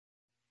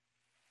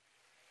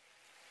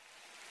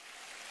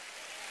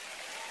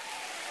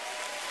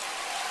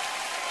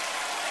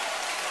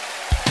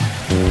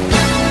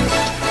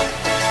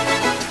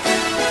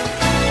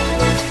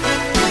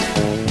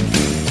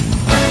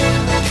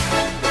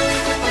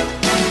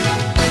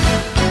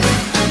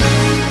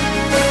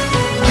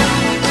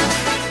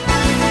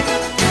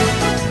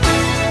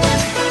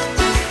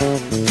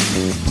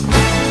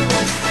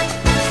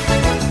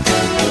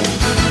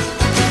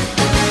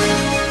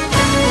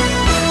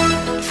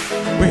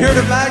here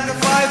to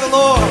magnify the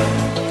Lord.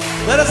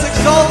 Let us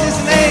exalt His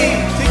name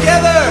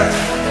together.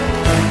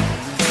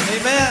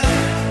 Amen.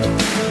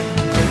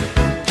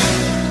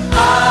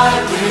 I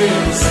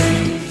will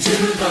sing to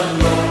the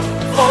Lord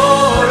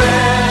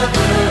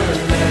forever.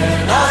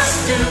 Let us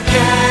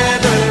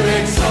together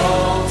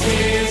exalt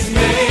His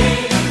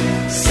name.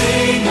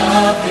 Sing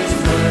of His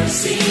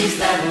mercies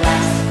that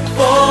last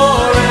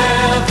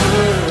forever.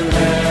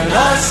 Let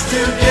us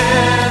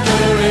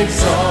together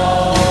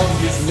exalt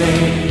His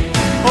name.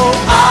 Oh,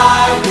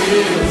 I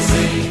will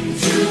sing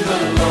to the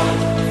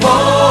Lord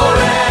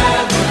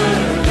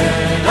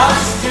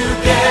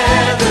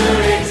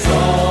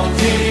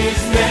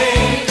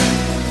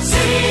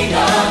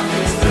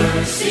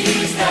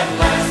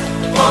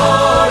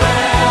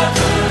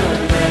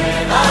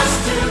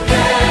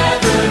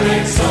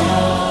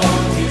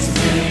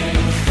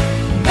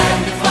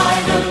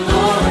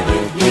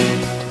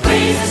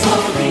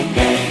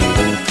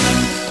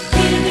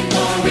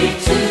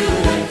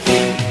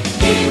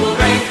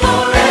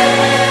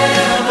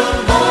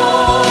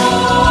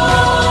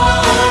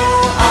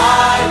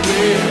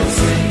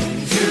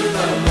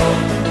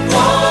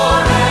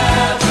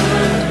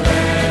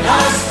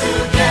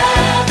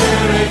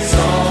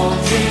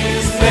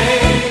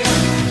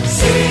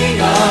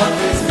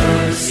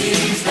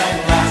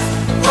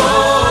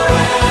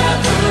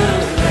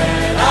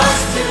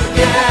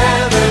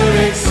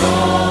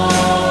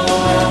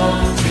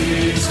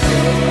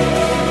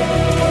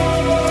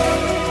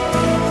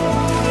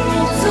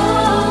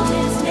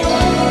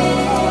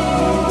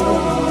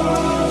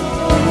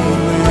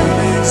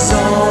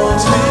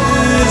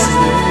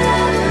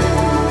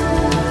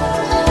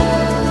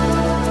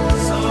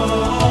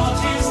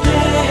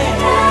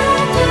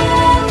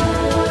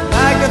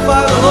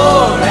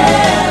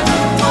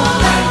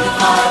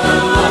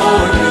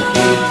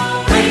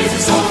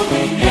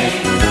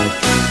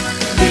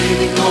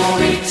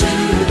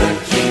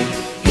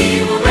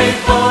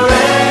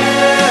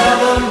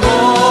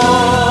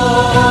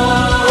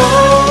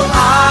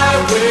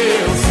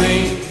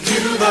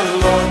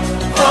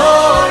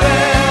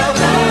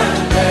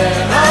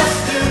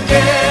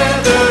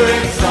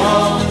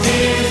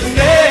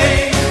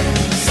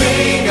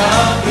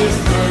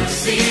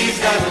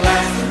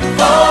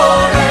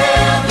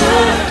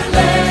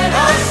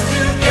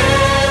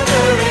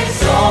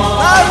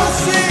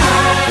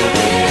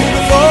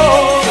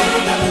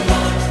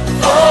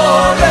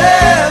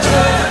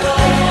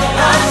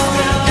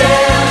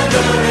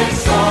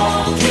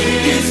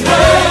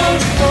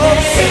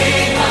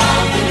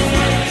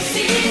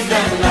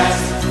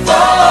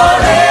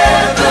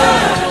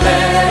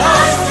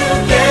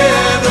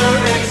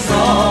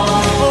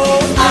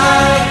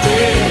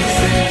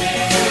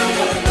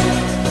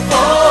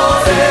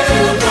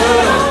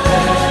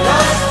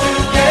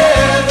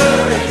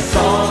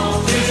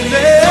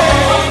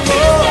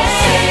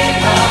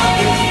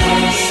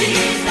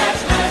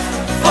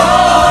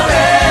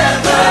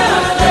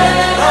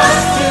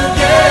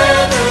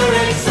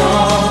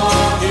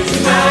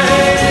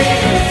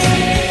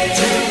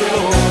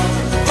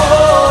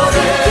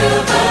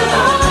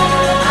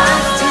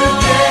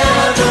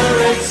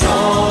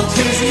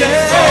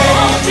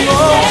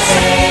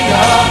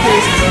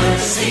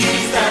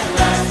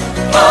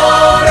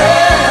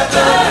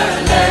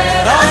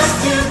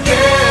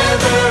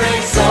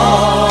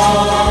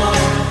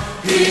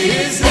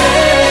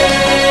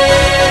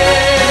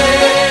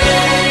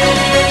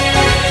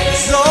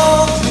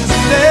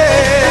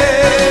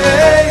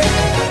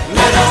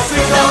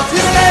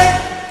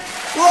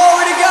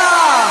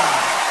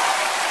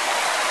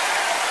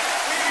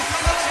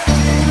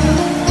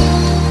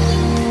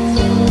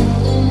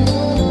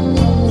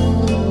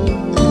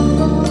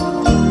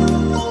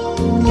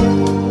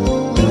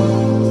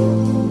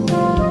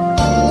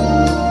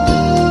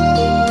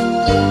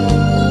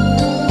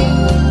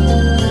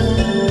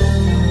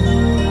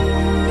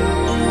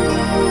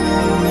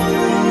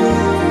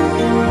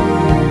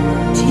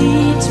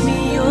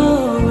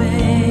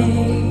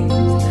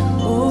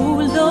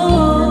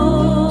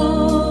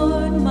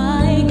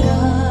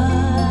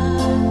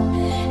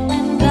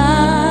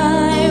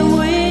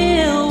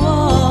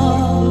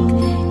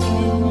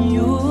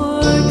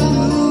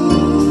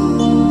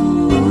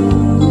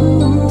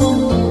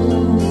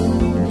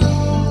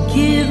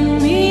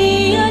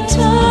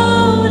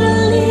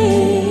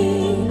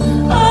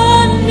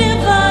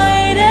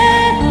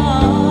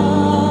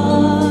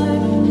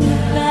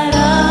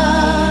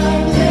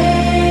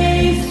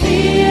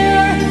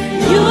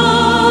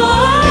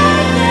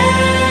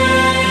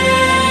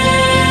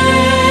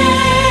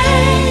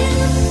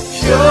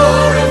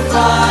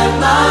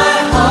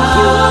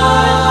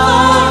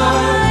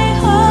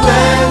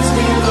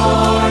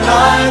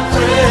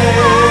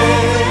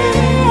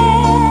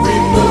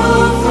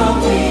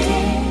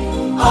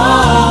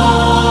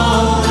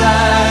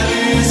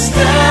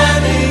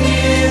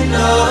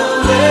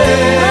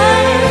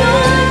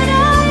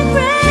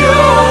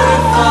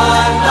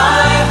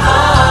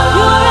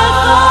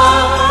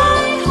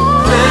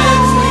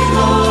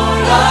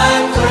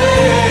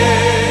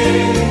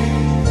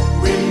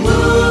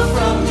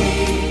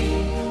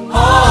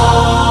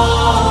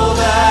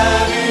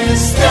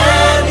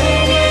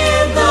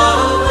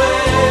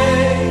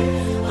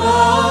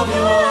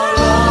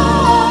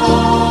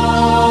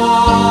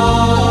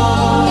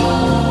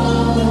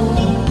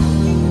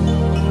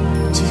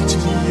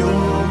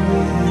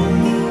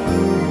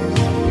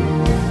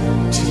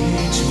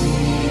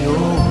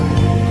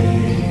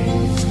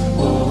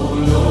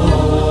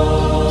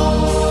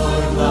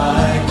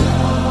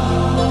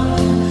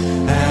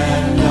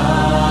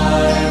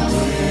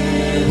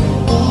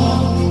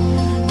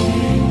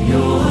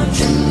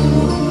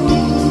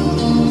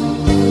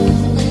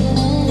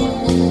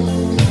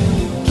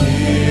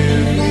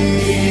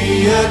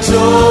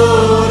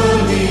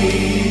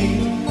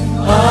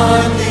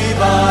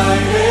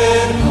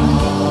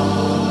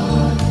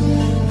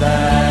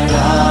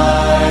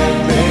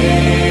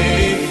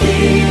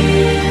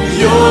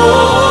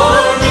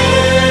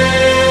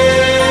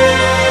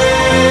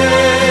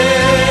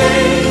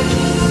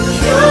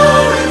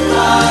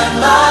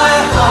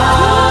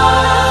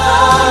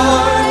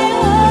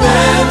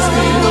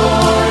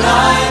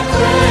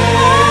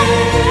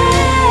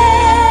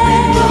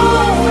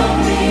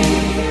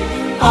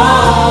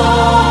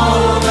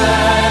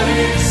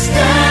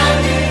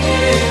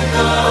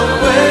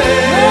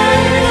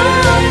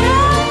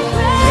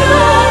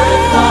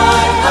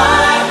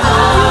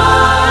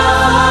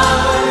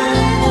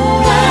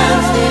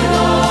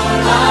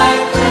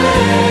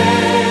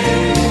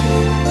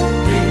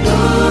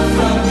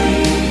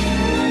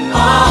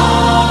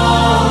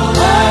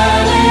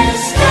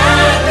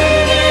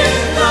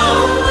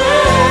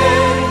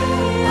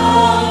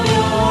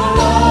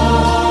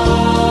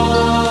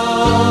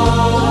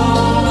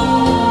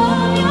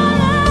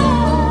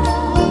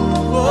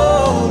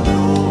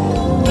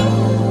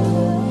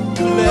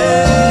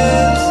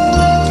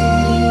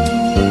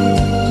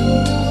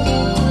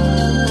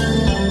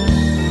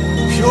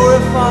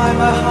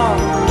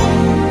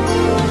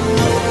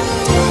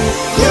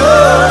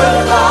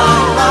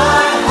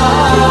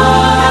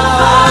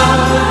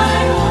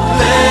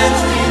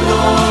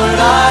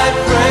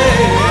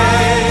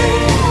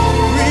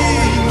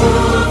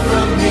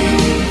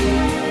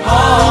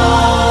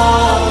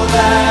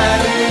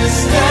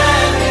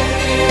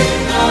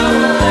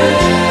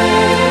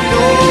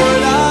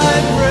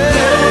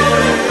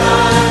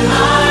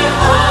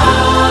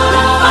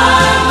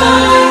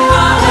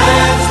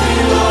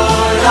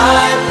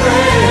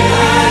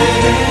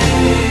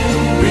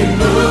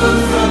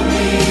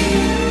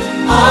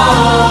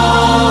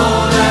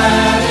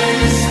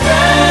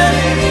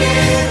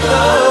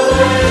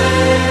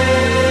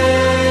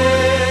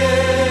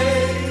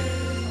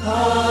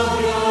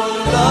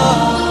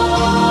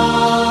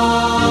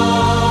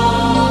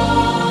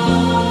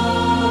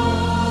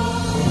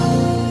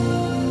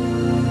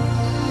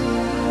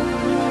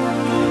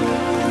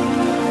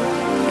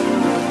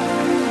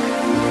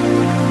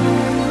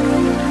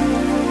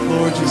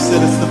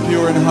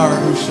pure in heart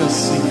who shall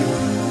see you.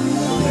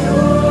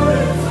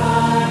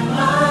 Purify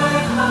my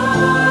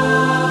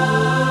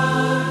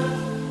heart.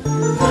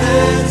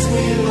 Cleanse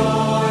me,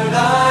 Lord, I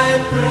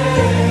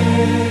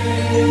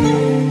pray.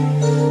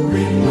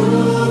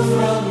 Remove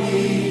from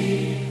me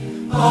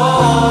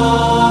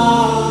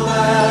all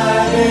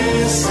that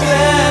is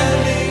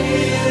standing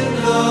in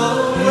the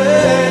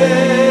way.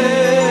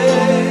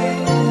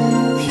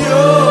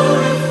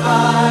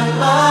 Purify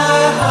my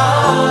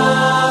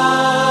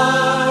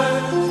heart.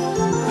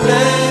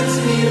 Cleanse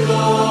me,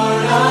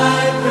 Lord, I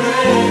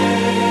pray.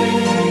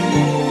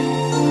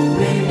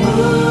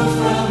 Remove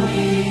from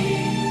me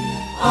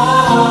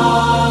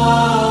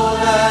all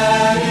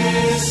that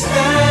is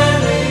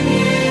standing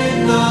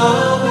in the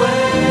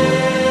way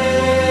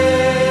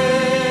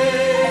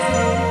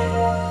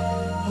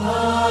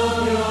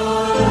of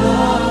your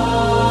love.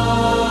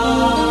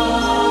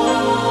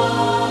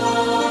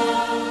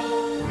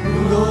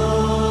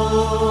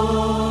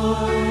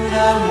 Lord, I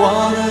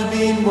want to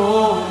be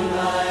more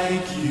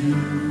like you.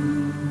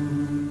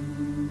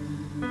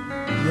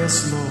 Yes,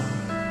 Lord.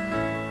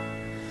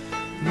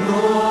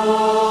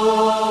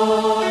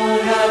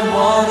 Lord, I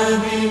want to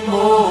be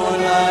more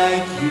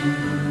like you.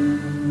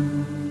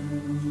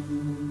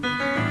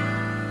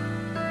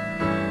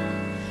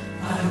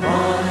 I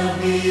want to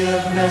be a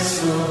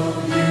vessel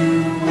you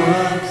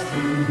work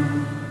through.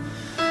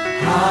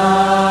 I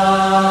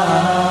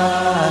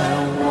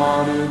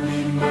want to be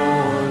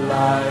more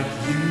like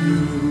you.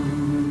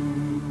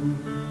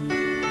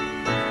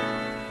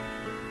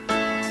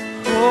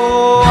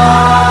 Oh, I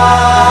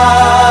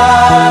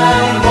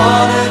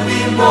want to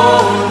be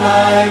more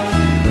like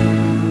you.